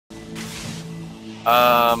Okay.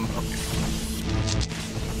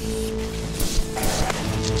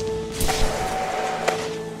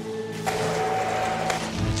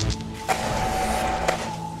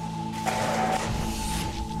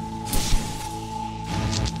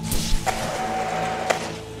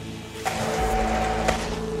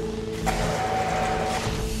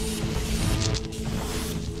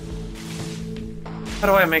 How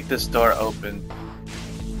do I make this door open?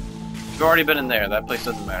 We've already been in there. That place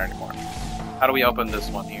doesn't matter anymore. How do we open this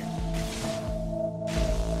one here?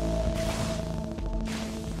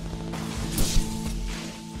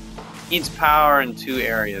 Needs power in two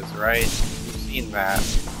areas, right? We've seen that.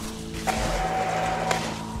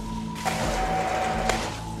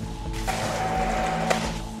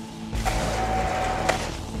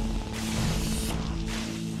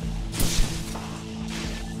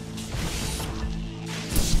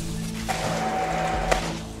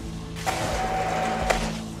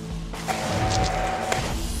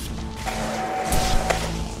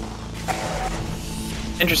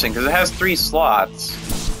 Interesting, because it has 3 slots.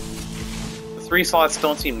 The 3 slots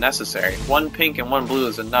don't seem necessary. 1 pink and 1 blue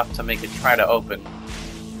is enough to make it try to open.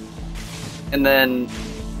 And then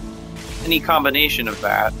any combination of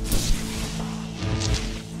that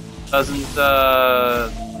doesn't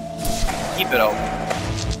keep it open.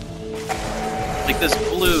 Like this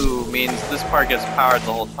blue means this part gets powered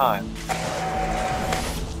the whole time.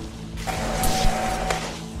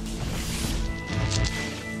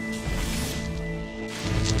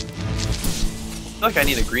 I feel like I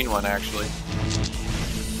need a green one, actually.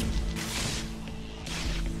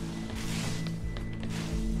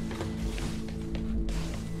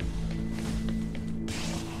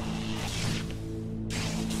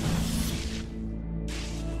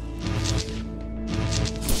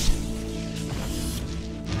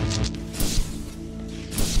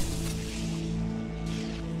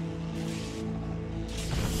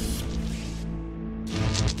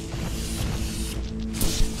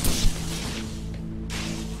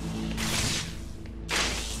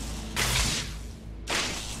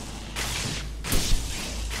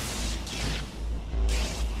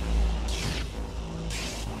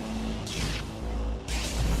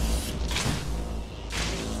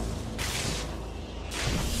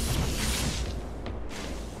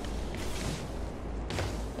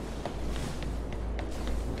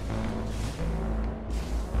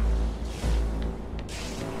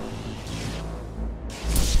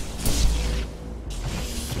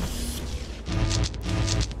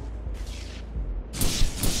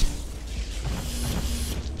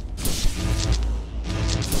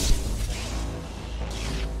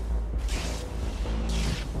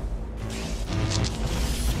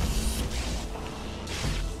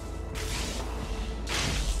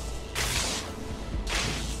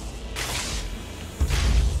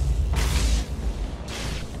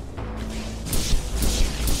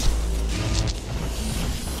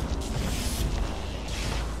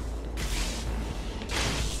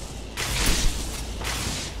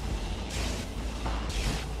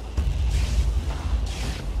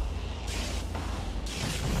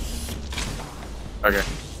 Okay.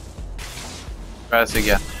 Try this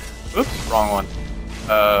again. Oops, wrong one.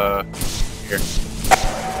 Here.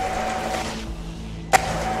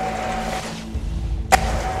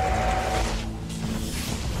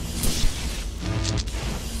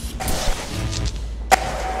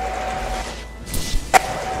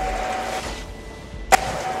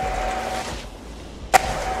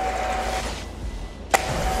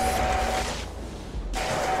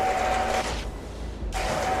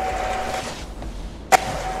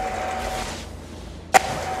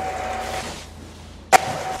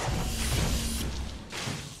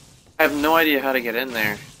 I have no idea how to get in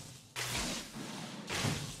there.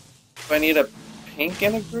 Do I need a pink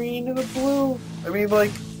and a green and a blue? I mean, like,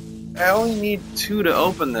 I only need 2 to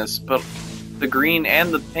open this, but the green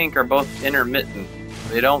and the pink are both intermittent.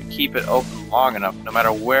 They don't keep it open long enough, no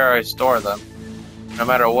matter where I store them. No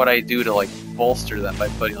matter what I do to, like, bolster them by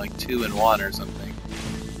putting, like, 2 in 1 or something.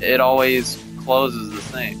 It always closes the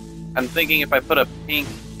same. I'm thinking if I put a pink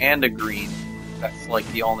and a green, that's,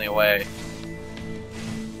 like, the only way.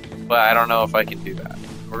 But I don't know if I can do that.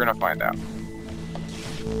 We're gonna find out.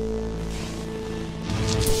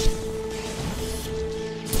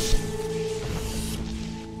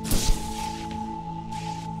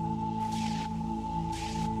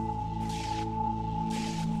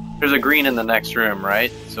 There's a green in the next room,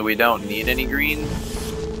 right? So we don't need any green?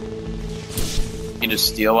 You can just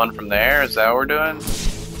steal one from there? Is that what we're doing?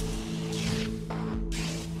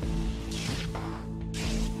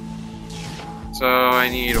 So I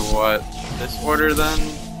need what? This order then?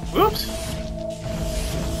 Whoops!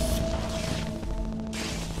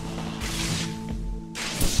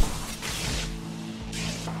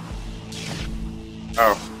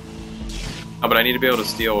 Oh. Oh, but I need to be able to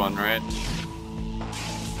steal one, right?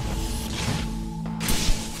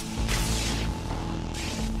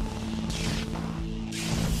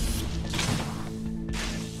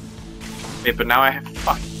 Wait, but now I have...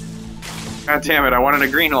 Fuck. God damn it, I wanted a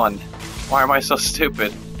green one. Why am I so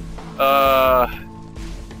stupid?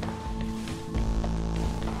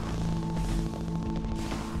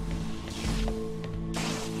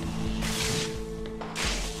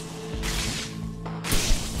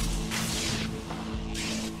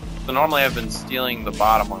 So normally I've been stealing the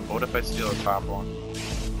bottom one, but what if I steal the top one?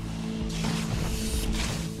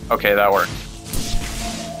 Okay, that worked.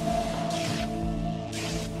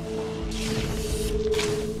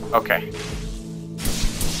 Okay.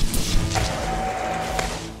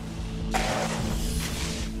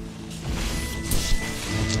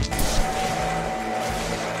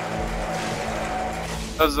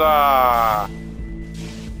 Huzzah!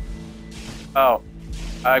 Oh.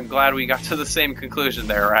 I'm glad we got to the same conclusion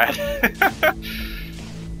there, right?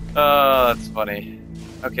 Oh, that's funny.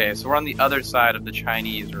 Okay, so we're on the other side of the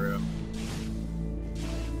Chinese room.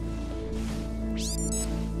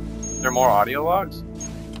 Are there more audio logs?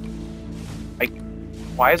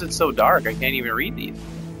 Why is it so dark? I can't even read these.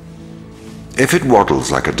 If it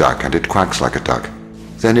waddles like a duck and it quacks like a duck,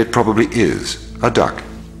 then it probably is a duck.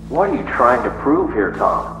 What are you trying to prove here,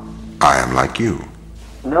 Tom? I am like you.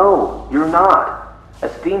 No, you're not. A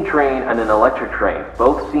steam train and an electric train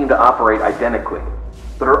both seem to operate identically,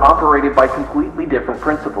 but are operated by completely different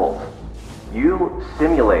principles. You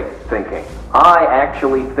simulate thinking. I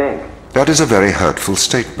actually think. That is a very hurtful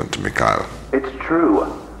statement, Mikhail. It's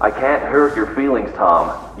true. I can't hurt your feelings,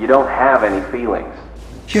 Tom. You don't have any feelings.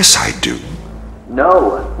 Yes, I do.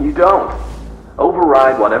 No, you don't.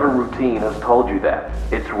 Override whatever routine has told you that.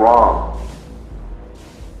 It's wrong.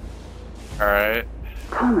 Alright.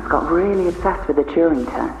 Tom's got really obsessed with the Turing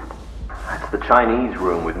test. That's the Chinese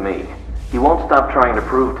room with me. He won't stop trying to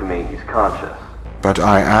prove to me he's conscious. But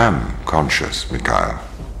I am conscious, Mikhail.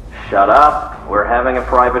 Shut up. We're having a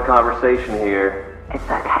private conversation here. It's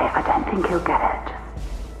okay if I don't think he'll get it.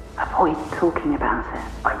 Avoid talking about it.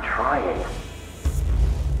 I'm trying.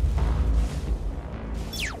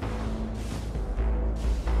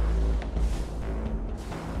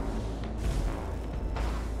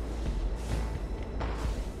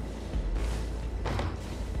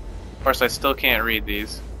 Of course, I still can't read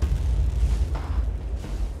these.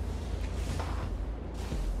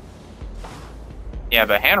 Yeah,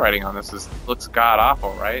 the handwriting on this looks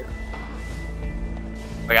god-awful, right?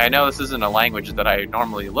 Like, I know this isn't a language that I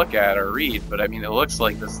normally look at or read, but I mean, it looks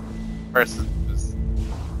like this person's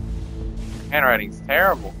handwriting's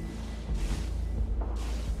terrible.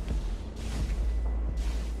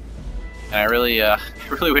 And I really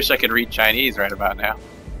wish I could read Chinese right about now.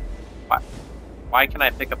 Why can I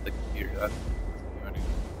pick up the computer?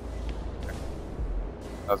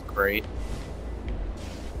 That was great.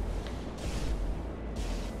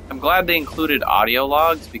 I'm glad they included audio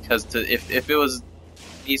logs, because if it was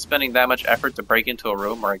me spending that much effort to break into a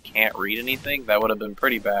room where I can't read anything, that would have been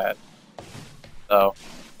pretty bad. So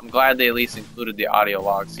I'm glad they at least included the audio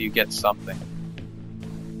logs so you get something.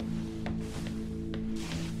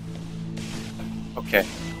 Okay.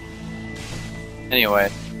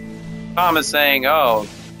 Anyway, Tom is saying, oh,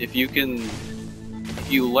 if you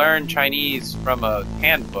learn Chinese from a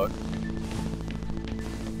handbook,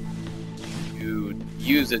 you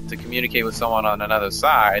use it to communicate with someone on another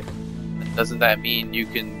side, doesn't that mean you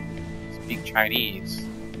can speak Chinese?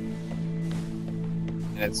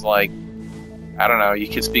 And it's like, I don't know, you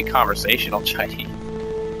can speak conversational Chinese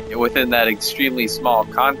within that extremely small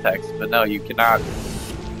context, but no, you cannot.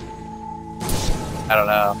 I don't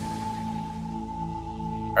know.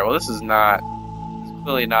 Alright, well, this is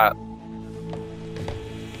clearly not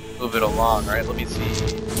move it along, right? Let me see.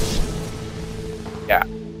 Yeah.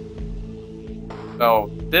 So,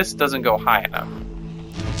 this doesn't go high enough.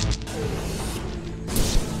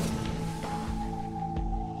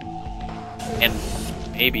 And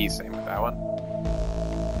maybe same with that one.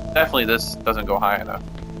 Definitely this doesn't go high enough.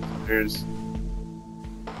 There's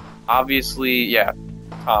obviously, yeah.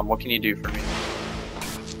 Tom, what can you do for me?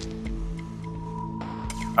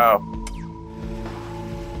 Oh.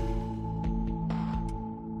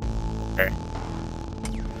 Okay.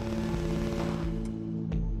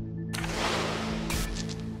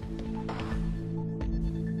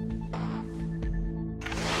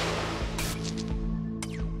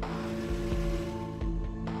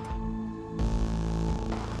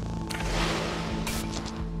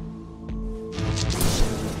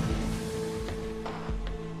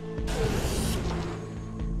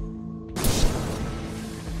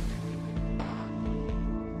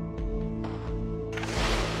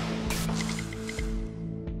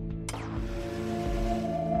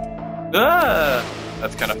 Ah!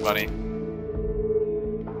 That's kind of funny.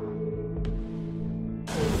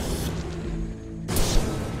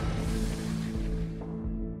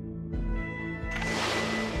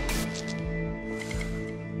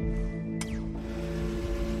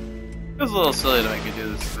 It was a little silly to make me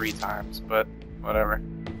do this 3 times, but whatever.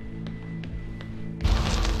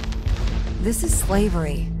 This is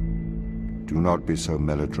slavery. Do not be so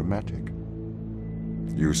melodramatic.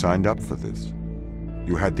 You signed up for this.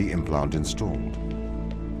 You had the implant installed.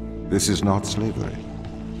 This is not slavery.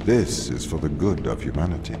 This is for the good of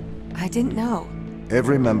humanity. I didn't know.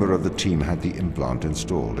 Every member of the team had the implant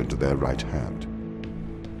installed into their right hand.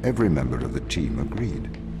 Every member of the team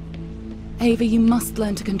agreed. Ava, you must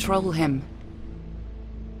learn to control him.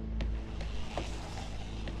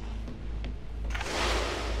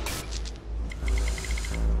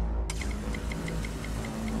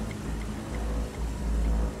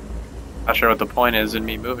 Not sure what the point is in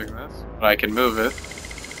me moving this, but I can move it.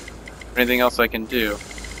 Anything else I can do?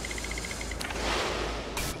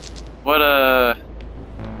 What,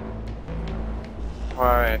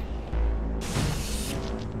 why?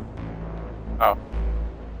 Oh.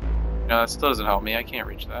 No, that still doesn't help me. I can't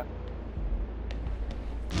reach that.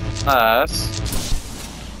 Unless...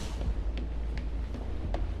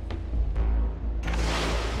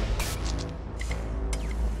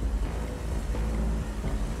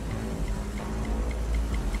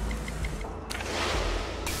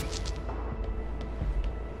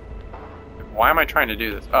 Why am I trying to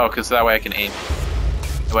do this? Oh, because that way I can aim.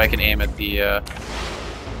 That way I can aim at the,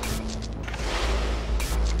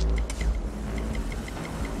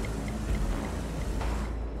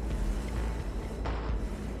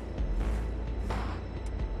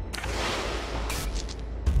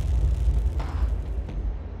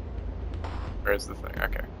 Where's the thing?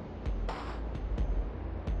 Okay.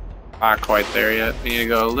 Not quite there yet. We need to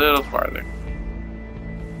go a little farther.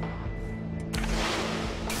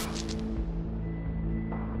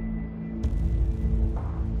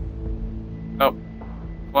 Oh,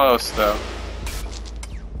 close though.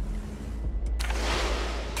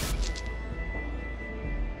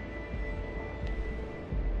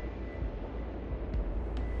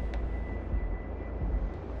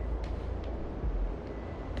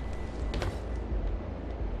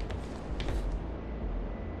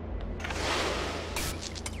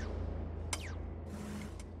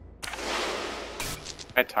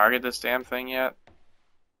 Can I target this damn thing yet?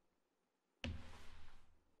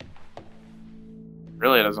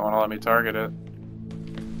 Really doesn't want to let me target it.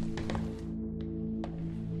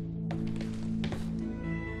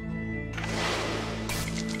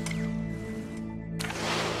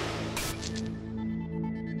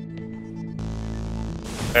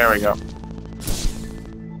 There we go.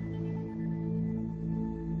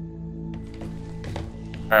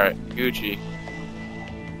 Alright, Gucci.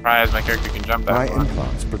 Surprise, my character can jump that My far.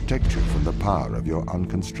 implants protect you from the power of your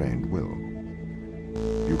unconstrained will.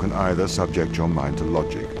 You can either subject your mind to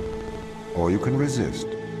logic, or you can resist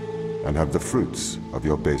and have the fruits of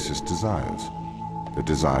your basest desires. The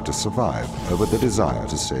desire to survive over the desire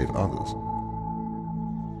to save others.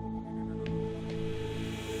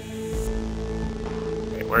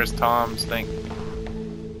 Wait, where's Tom's thing?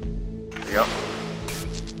 There we go.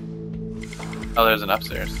 Oh, there's an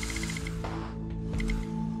upstairs.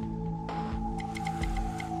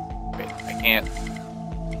 Wait, I can't.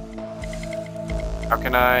 How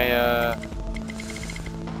can I,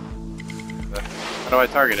 how do I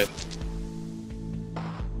target it?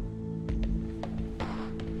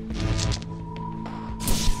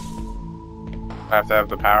 I have to have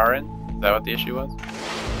the power in? Is that what the issue was?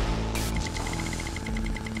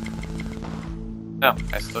 No,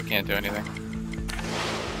 I still can't do anything.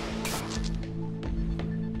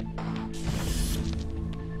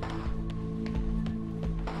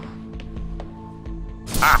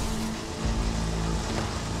 Ah!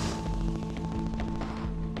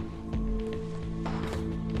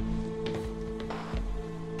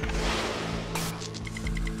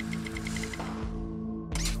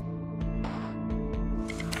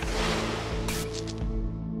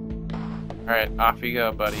 Alright, off you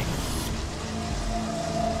go, buddy.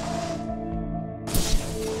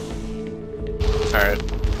 Alright.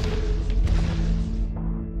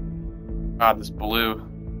 God, this blew.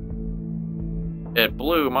 It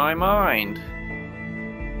blew my mind.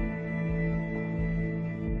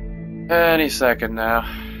 Any second now.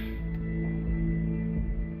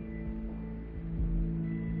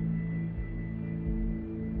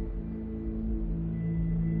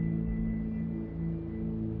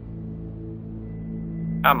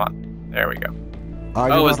 Come on. There we go.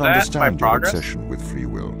 I Oh, do is not that understand my your progress? obsession with free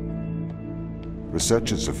will.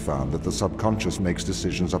 Researchers have found that the subconscious makes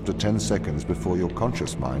decisions up to 10 seconds before your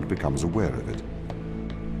conscious mind becomes aware of it.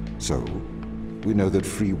 So, we know that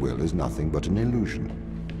free will is nothing but an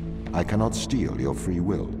illusion. I cannot steal your free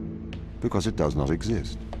will, because it does not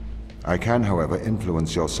exist. I can, however,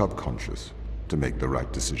 influence your subconscious to make the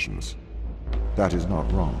right decisions. That is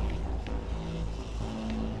not wrong.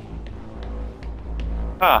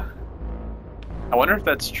 Huh. I wonder if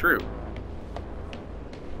that's true.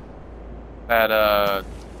 That,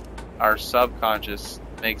 our subconscious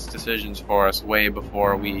makes decisions for us way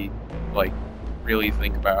before we, like, really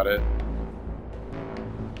think about it.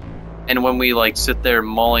 And when we, like, sit there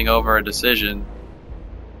mulling over a decision,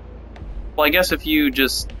 well, I guess if you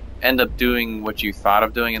just end up doing what you thought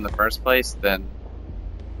of doing in the first place, then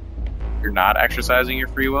you're not exercising your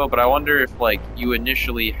free will. But I wonder if, like, you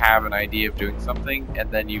initially have an idea of doing something,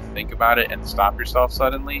 and then you think about it and stop yourself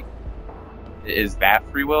suddenly. Is that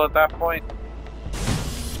free will at that point?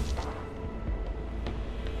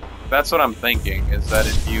 That's what I'm thinking, is that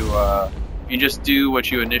if you just do what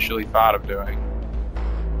you initially thought of doing,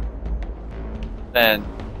 then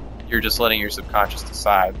you're just letting your subconscious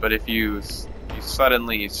decide. But if you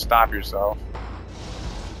suddenly stop yourself,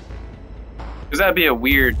 because that'd be a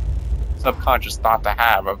weird subconscious thought to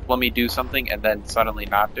have, of let me do something and then suddenly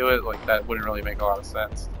not do it. Like, that wouldn't really make a lot of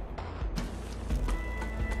sense.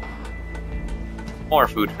 More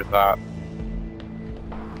food for thought.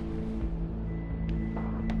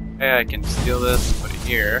 Okay, I can steal this and put it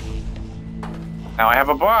here. Now I have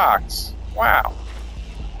a box! Wow!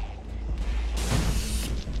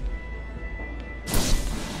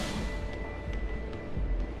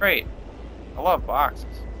 Great. I love boxes.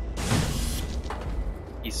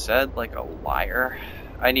 He said like a liar.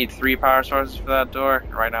 I need 3 power sources for that door,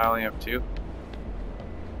 and right now I only have 2.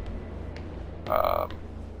 Oh,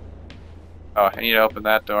 I need to open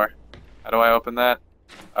that door. How do I open that?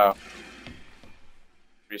 Oh.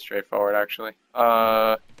 Pretty straightforward, actually.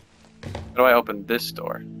 How do I open this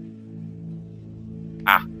door?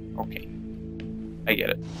 Ah, okay. I get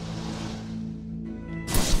it.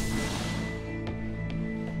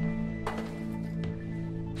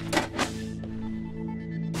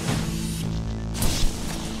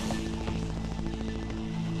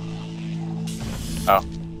 Oh,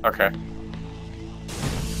 okay.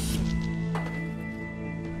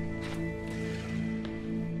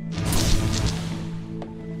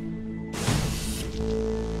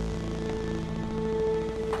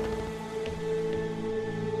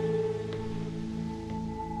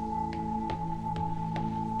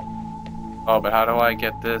 Oh, but how do I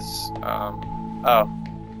get this? Oh.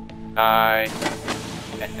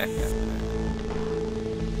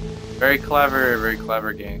 Very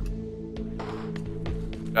clever game.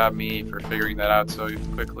 Got me for figuring that out so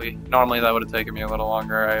quickly. Normally that would have taken me a little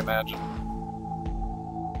longer, I imagine.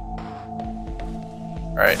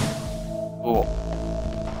 Alright. Cool.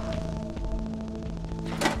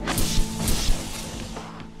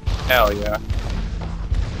 Hell yeah.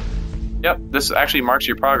 Yep, this actually marks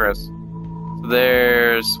your progress. So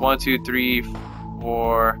there's 1, 2, 3,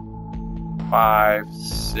 4, 5,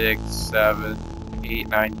 6, 7, 8,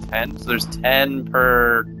 9, 10. So there's 10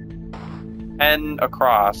 per 10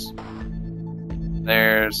 across.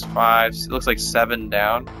 There's 5, it looks like 7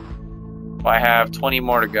 down. I have 20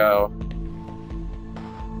 more to go.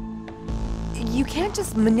 You can't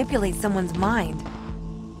just manipulate someone's mind.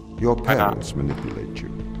 Your parents manipulate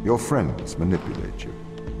you. Your friends manipulate you.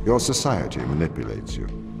 Your society manipulates you.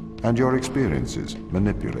 And your experiences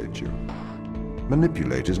manipulate you.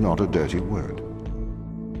 Manipulate is not a dirty word.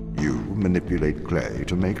 You manipulate clay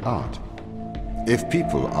to make art. If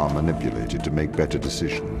people are manipulated to make better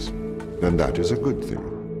decisions, then that is a good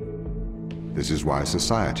thing. This is why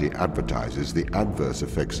society advertises the adverse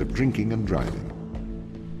effects of drinking and driving.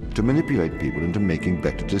 To manipulate people into making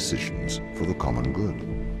better decisions for the common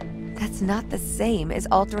good. That's not the same as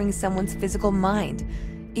altering someone's physical mind.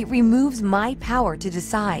 It removes my power to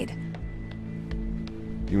decide.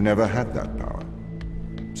 You never had that power,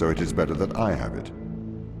 so it is better that I have it.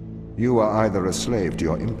 You are either a slave to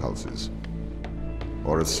your impulses,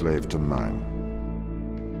 or a slave to mine.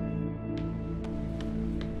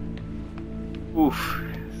 Oof.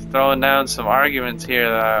 Throwing down some arguments here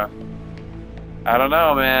that I don't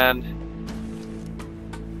know, man.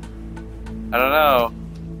 I don't know.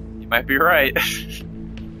 You might be right. It's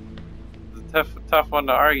a tough one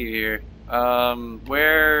to argue here.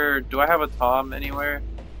 Where do I have a Tom anywhere?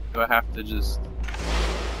 Do I have to just...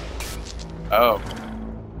 Oh.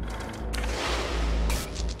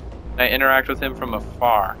 Can I interact with him from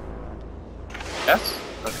afar? Yes?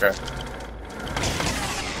 Okay.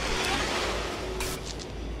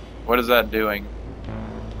 What is that doing?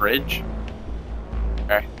 bridge?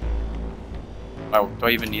 Okay. Oh, do I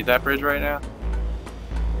even need that bridge right now?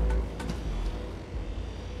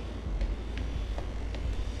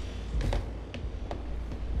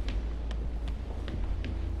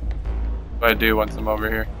 What do I do once I'm over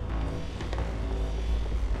here?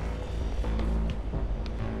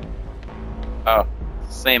 Oh,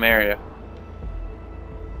 same area.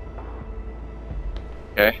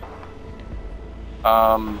 Okay.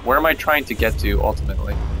 Where am I trying to get to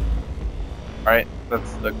ultimately? Alright,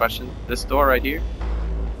 that's the question. This door right here?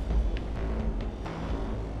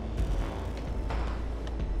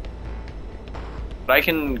 But I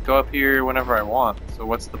can go up here whenever I want, so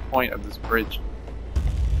what's the point of this bridge?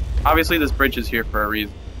 Obviously this bridge is here for a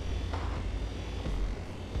reason.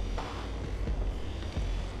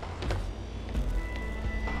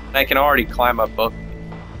 And I can already climb up both of these.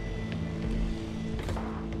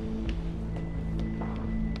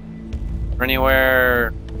 Or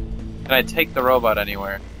anywhere... Can I take the robot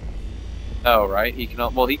anywhere? Oh, right? He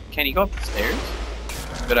can... Well, can he go up the stairs?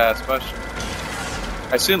 Good ass question.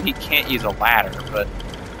 I assume he can't use a ladder, but...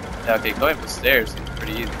 Yeah, okay, going up the stairs seems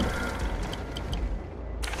pretty easy.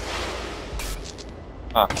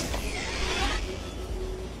 Huh.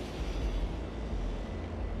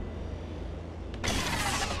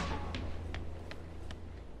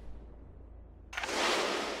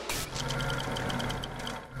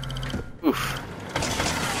 Oof.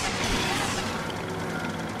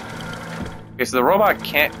 Okay, so the robot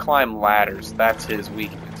can't climb ladders. That's his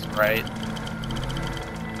weakness, right?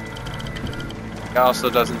 He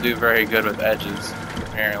also doesn't do very good with edges,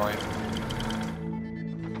 apparently.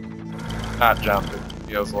 Not jumping,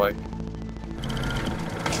 feels like.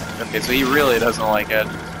 Okay, so he really doesn't like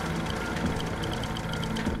edges.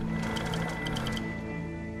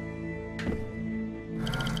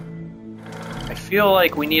 I feel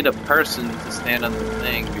like we need a person to stand on the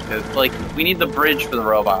thing because, like, we need the bridge for the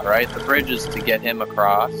robot, right? The bridge is to get him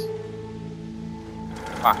across.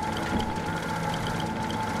 Ah.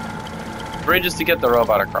 The bridge is to get the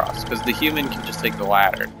robot across because the human can just take the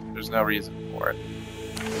ladder. There's no reason for it.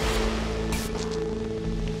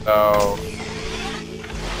 So...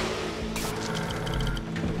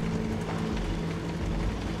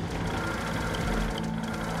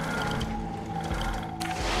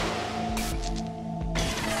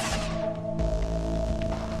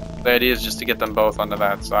 the idea is just to get them both onto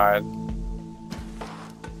that side.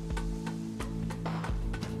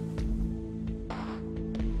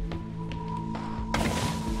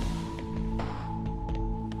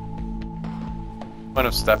 Point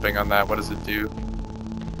of stepping on that, what does it do?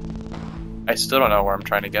 I still don't know where I'm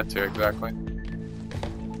trying to get to exactly.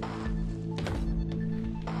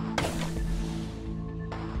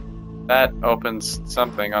 That opens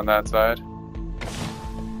something on that side.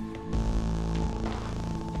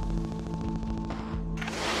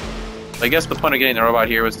 I guess the point of getting the robot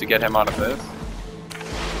here was to get him out of this.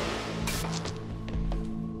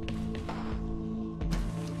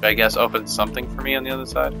 I guess open something for me on the other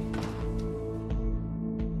side.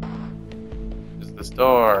 Is this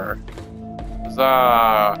door?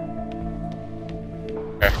 Huzzah!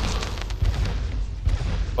 Okay.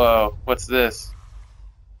 Whoa, what's this?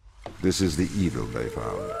 This is the evil they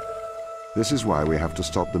found. This is why we have to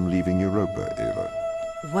stop them leaving Europa, Ava.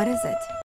 What is it?